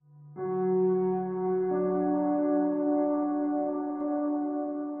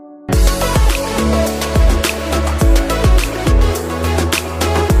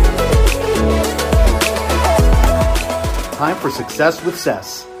Success with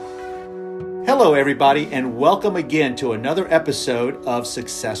Cess. Hello, everybody, and welcome again to another episode of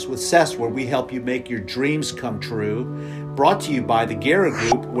Success with Cess, where we help you make your dreams come true. Brought to you by the Guerra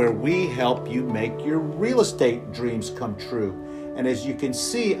Group, where we help you make your real estate dreams come true. And as you can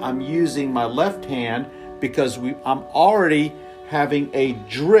see, I'm using my left hand because I'm already having a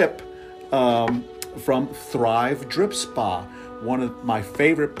drip from Thrive Drip Spa, one of my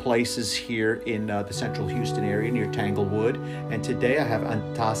favorite places here in the central Houston area near Tanglewood. And today I have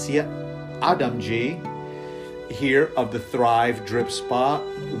Anastasia Adamji here of the Thrive Drip Spa.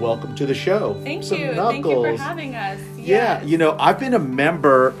 Welcome to the show. Thank you. Thank you for having us. Yes. Yeah, I've been a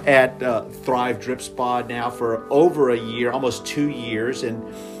member at Thrive Drip Spa now for over a year, almost 2 years. And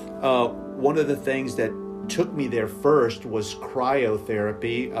one of the things that took me there first was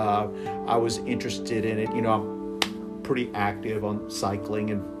cryotherapy. I was interested in it. I'm pretty active on cycling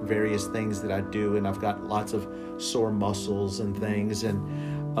and various things that I do, and I've got lots of sore muscles and things,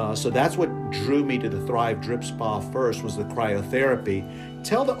 and so that's what drew me to the Thrive Drip Spa first, was the cryotherapy.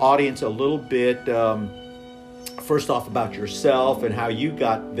 Tell the audience a little bit first off about yourself and how you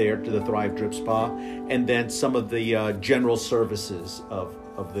got there to the Thrive Drip Spa, and then some of the general services of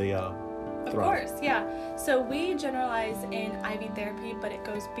the Of course, yeah. So we generalize in IV therapy, but it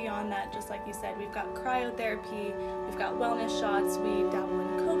goes beyond that. Just like you said, we've got cryotherapy, we've got wellness shots, we dabble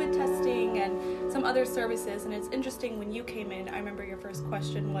in COVID testing and some other services. And it's interesting, when you came in, I remember your first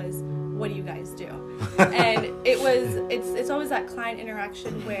question was, what do you guys do? And it's always that client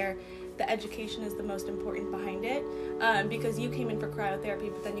interaction where the education is the most important behind it, because you came in for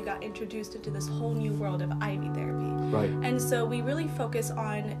cryotherapy, but then you got introduced into this whole new world of IV therapy. Right. And so we really focus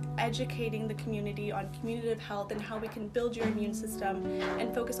on educating the community on communicative health and how we can build your immune system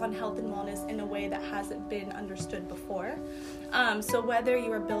and focus on health and wellness in a way that hasn't been understood before. So whether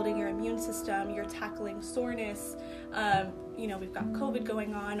you are building your immune system, you're tackling soreness, we've got COVID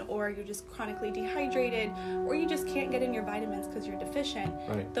going on, or you're just chronically dehydrated, or you just can't get in your vitamins because you're deficient.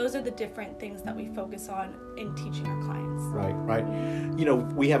 Right. Those are the different things that we focus on in teaching our clients. Right.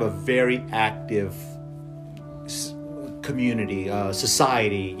 We have a very active community,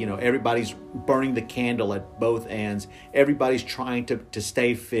 society. Everybody's burning the candle at both ends. Everybody's trying to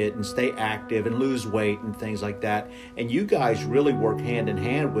stay fit and stay active and lose weight and things like that. And you guys really work hand in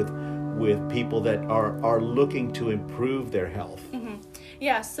hand with people that are looking to improve their health. Mm-hmm.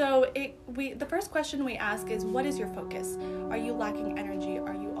 Yeah, so the first question we ask is, what is your focus? Are you lacking energy?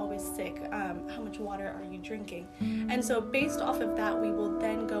 Are you always sick? How much water are you drinking? And so based off of that, we will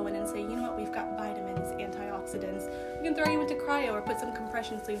then go in and say, we've got vitamins, antioxidants. We can throw you into cryo or put some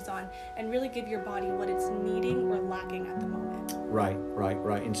compression sleeves on and really give your body what it's needing or lacking at the moment. Right.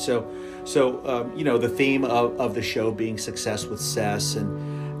 And so the theme of the show being Success with Cess,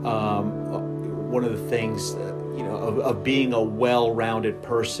 and one of the things, of being a well-rounded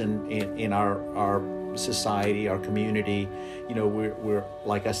person in our society, our community. We're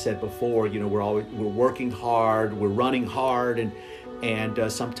like I said before, we're working hard, we're running hard,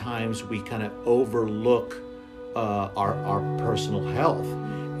 and sometimes we kind of overlook our personal health.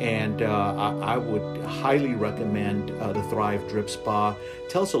 And I would highly recommend the Thrive Drip Spa.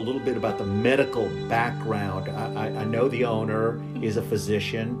 Tell us a little bit about the medical background. I know the owner is a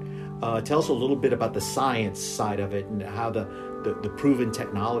physician. Tell us a little bit about the science side of it and how the proven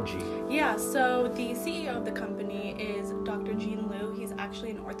technology. Yeah, so the CEO of the company is Dr. Gene Liu. He's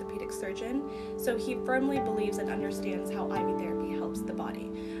actually an orthopedic surgeon. So he firmly believes and understands how IV therapy helps the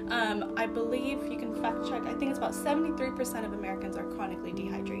body. I believe, you can fact check, I think it's about 73% of Americans are chronically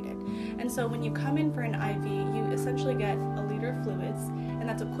dehydrated. And so when you come in for an IV, you essentially get a liter of fluids, and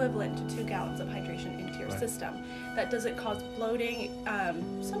that's equivalent to 2 gallons of hydration into your system. That doesn't cause bloating.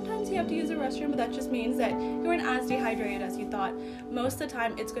 Sometimes you have to use a restroom, but that just means that you weren't as dehydrated as you thought. Most of the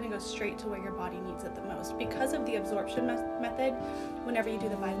time, it's going to go straight to where your body needs it the most. Because of the absorption method, whenever you do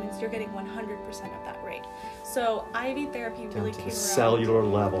the vitamins, you're getting 100% of that rate. So IV therapy really came around. Cellular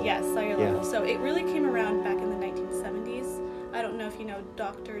level. Yes, cellular level. So it really came around back in the 1970s. I don't know if you know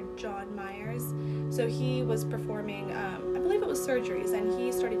Dr. John Myers. So he was performing, I believe it was surgeries, and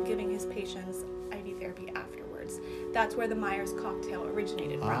he started giving his patients IV therapy afterwards. That's where the Myers cocktail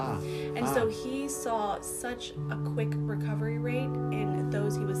originated from. So he saw such a quick recovery rate in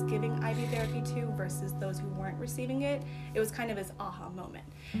those he was giving IV therapy to versus those who weren't receiving it. It was kind of his aha moment.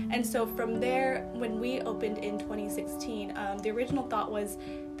 And so from there, when we opened in 2016, the original thought was,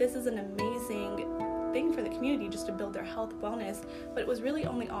 this is an amazing thing for the community just to build their health, wellness, but it was really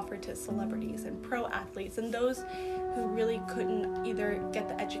only offered to celebrities and pro athletes and those who really couldn't either get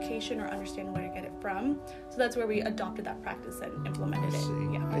the education or understand where to get it from. So that's where we adopted that practice and implemented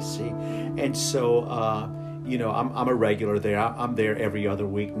it. I see. And so I'm a regular there. I'm there every other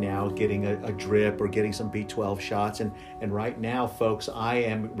week now, getting a drip or getting some B12 shots. And right now, folks, I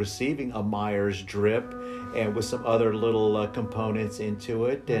am receiving a Myers drip, and with some other little components into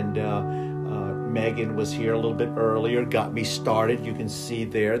it. And Megan was here a little bit earlier, got me started. You can see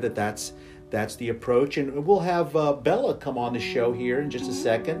there that's the approach. And we'll have Bella come on the show here in just a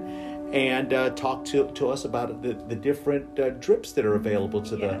second and talk to us about the different drips that are available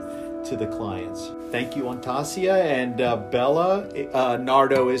to the clients. Thank you, Antasia. And Bella,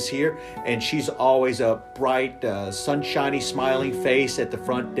 Nardo is here, and she's always a bright, sunshiny, smiling face at the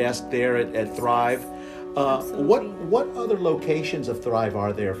front desk there at Thrive. What other locations of Thrive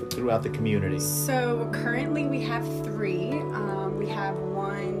are there throughout the community? So currently we have 3. We have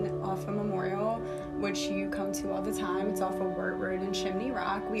one off of Memorial, which you come to all the time. It's off of Wirt Road in Chimney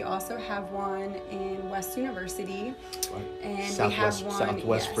Rock. We also have one in West University. Right. And Southwest, we have one,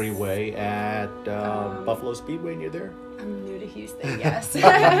 Southwest yes. Freeway at Buffalo Speedway near there? I'm new to Houston, yes.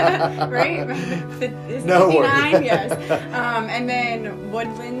 Right? Is it No 59? worries. Yes. And then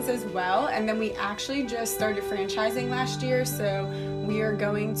Woodlands as well. And then we actually just started franchising last year. So we are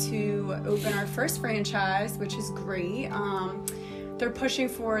going to open our first franchise, which is great. They're pushing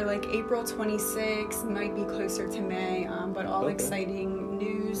for like April 26, might be closer to May, but all exciting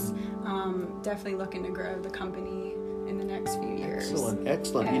news. Definitely looking to grow the company in the next few years.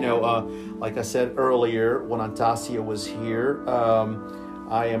 Excellent. Yeah. Like I said earlier, when Antasia was here,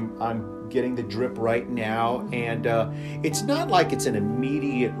 I'm getting the drip right now, and it's not like it's an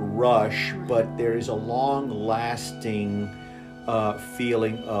immediate rush, but there is a long-lasting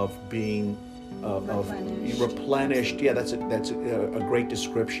feeling of being replenished. Yeah, that's a great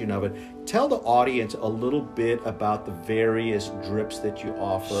description of it. Tell the audience a little bit about the various drips that you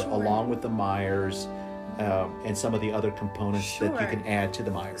offer, along with the Myers, and some of the other components that you can add to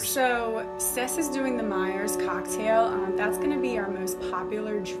the Myers. So Sess is doing the Myers cocktail. That's going to be our most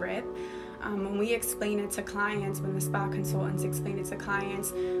popular drip. When we explain it to clients, when the spa consultants explain it to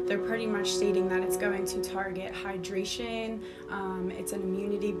clients, they're pretty much stating that it's going to target hydration, it's an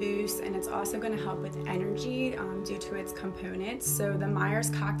immunity boost, and it's also going to help with energy due to its components. So the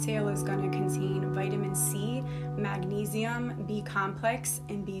Myers cocktail is going to contain vitamin C, magnesium, B complex,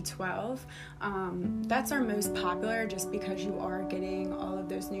 and B12. That's our most popular just because you are getting all of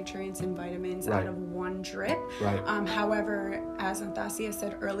those nutrients and vitamins out of one drip. Right. However, as Antasia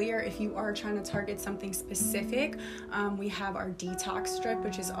said earlier, if you are trying to target something specific, we have our detox strip,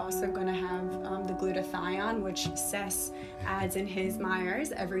 which is also going to have the glutathione, which Sess adds in his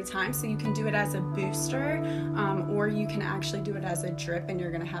Myers every time. So you can do it as a booster, or you can actually do it as a drip, and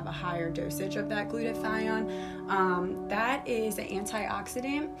you're going to have a higher dosage of that glutathione. That is an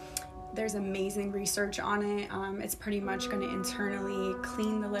antioxidant. There's amazing research on it. It's pretty much going to internally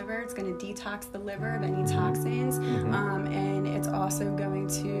clean the liver. It's going to detox the liver of any toxins, and it's also going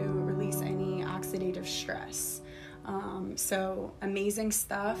to release any oxidative stress. So amazing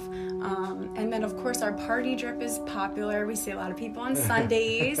stuff. And then of course our party drip is popular. We see a lot of people on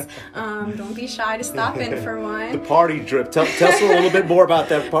Sundays. Don't be shy to stop in for one. The party drip. Tell us a little bit more about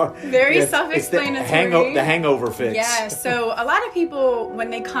that part. Very self-explanatory. The hangover fix. Yeah. So a lot of people, when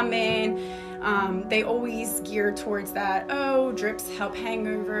they come in, they always gear towards that. Oh, drips help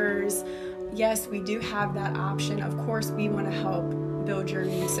hangovers. Yes, we do have that option. Of course, we want to help build your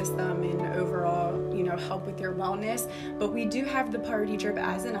immune system and overall, help with your wellness. But we do have the party drip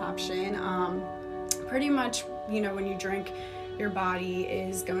as an option. Pretty much, when you drink, your body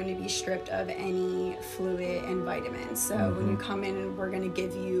is going to be stripped of any fluid and vitamins. So when you come in, we're going to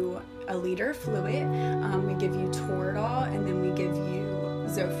give you a liter fluid. We give you Toradol, and then we give you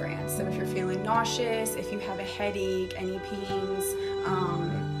Zofran. So if you're feeling nauseous, if you have a headache, any pains,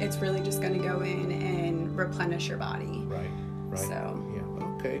 it's really just going to go in and replenish your body. Right. So,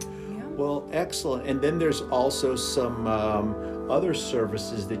 okay. Yeah. Well, excellent. And then there's also some other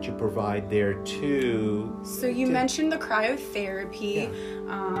services that you provide there too. So you mentioned the cryotherapy.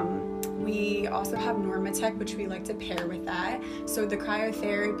 Yeah. We also have Normatec, which we like to pair with that. So the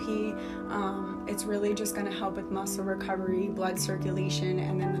cryotherapy, it's really just going to help with muscle recovery, blood circulation,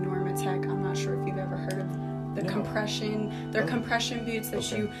 and then the Normatec, I'm not sure if you've ever heard of the compression. They're compression boots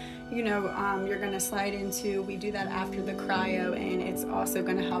that you're going to slide into. We do that after the cryo, and it's also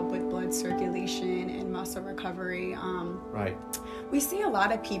going to help with blood circulation and muscle recovery. Right. We see a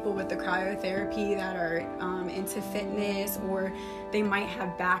lot of people with the cryotherapy that are into fitness, or they might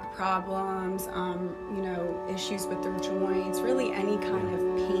have back problems, issues with their joints, really any kind of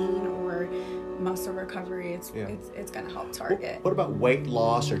pain or muscle recovery, it's going to help target. What about weight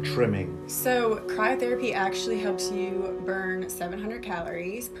loss or trimming? So cryotherapy actually helps you burn 700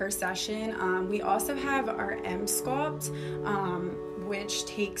 calories per session. We also have our M-Sculpt, which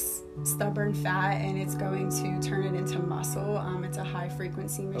takes stubborn fat and it's going to turn it into muscle. It's a high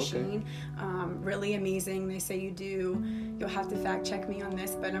frequency machine. Really amazing. They say you'll have to fact check me on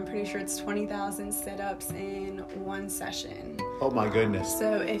this, but I'm pretty sure it's 20,000 sit-ups in one session. Oh my goodness.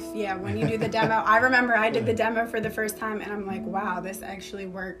 So when you do the demo, I remember I did the demo for the first time and I'm like, wow, this actually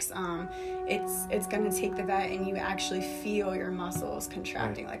works. It's going to take the vet and you actually feel your muscles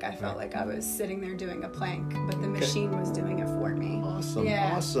contracting. Like I felt like I was sitting there doing a plank, but the machine was doing it for me.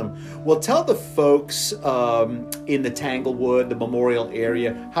 Awesome. Well, tell the folks in the Tanglewood, the Memorial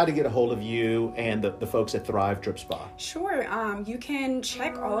area, how to get a hold of you and the folks at Thrive Drip Spa. Sure. You can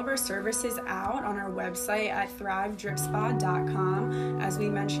check all of our services out on our website at thrivedripspa.com. As we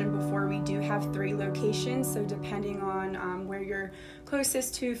mentioned before, we do have 3 locations, so depending on where you're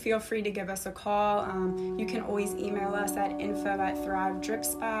closest to, feel free to give us a call. You can always email us at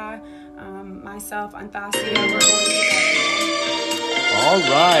info@thrivedripspa. Myself, Antasia, we're always available. All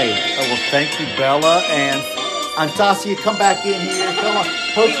right. Well, thank you, Bella. And Antasia, come back in here. Come on.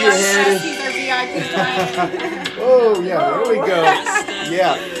 Poke your head in. Oh, yeah. There we go.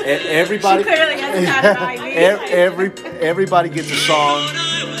 Yeah. Everybody. She clearly hasn't had an IV. Everybody gets a song.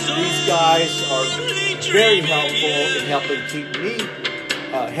 These guys are very helpful in helping keep me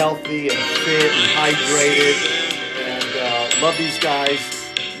healthy and fit and hydrated. And love these guys.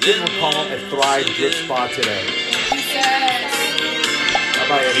 Give them a call at Thrive Drip Spa today.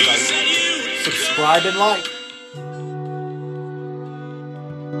 Bye-bye, everybody. Subscribe and like.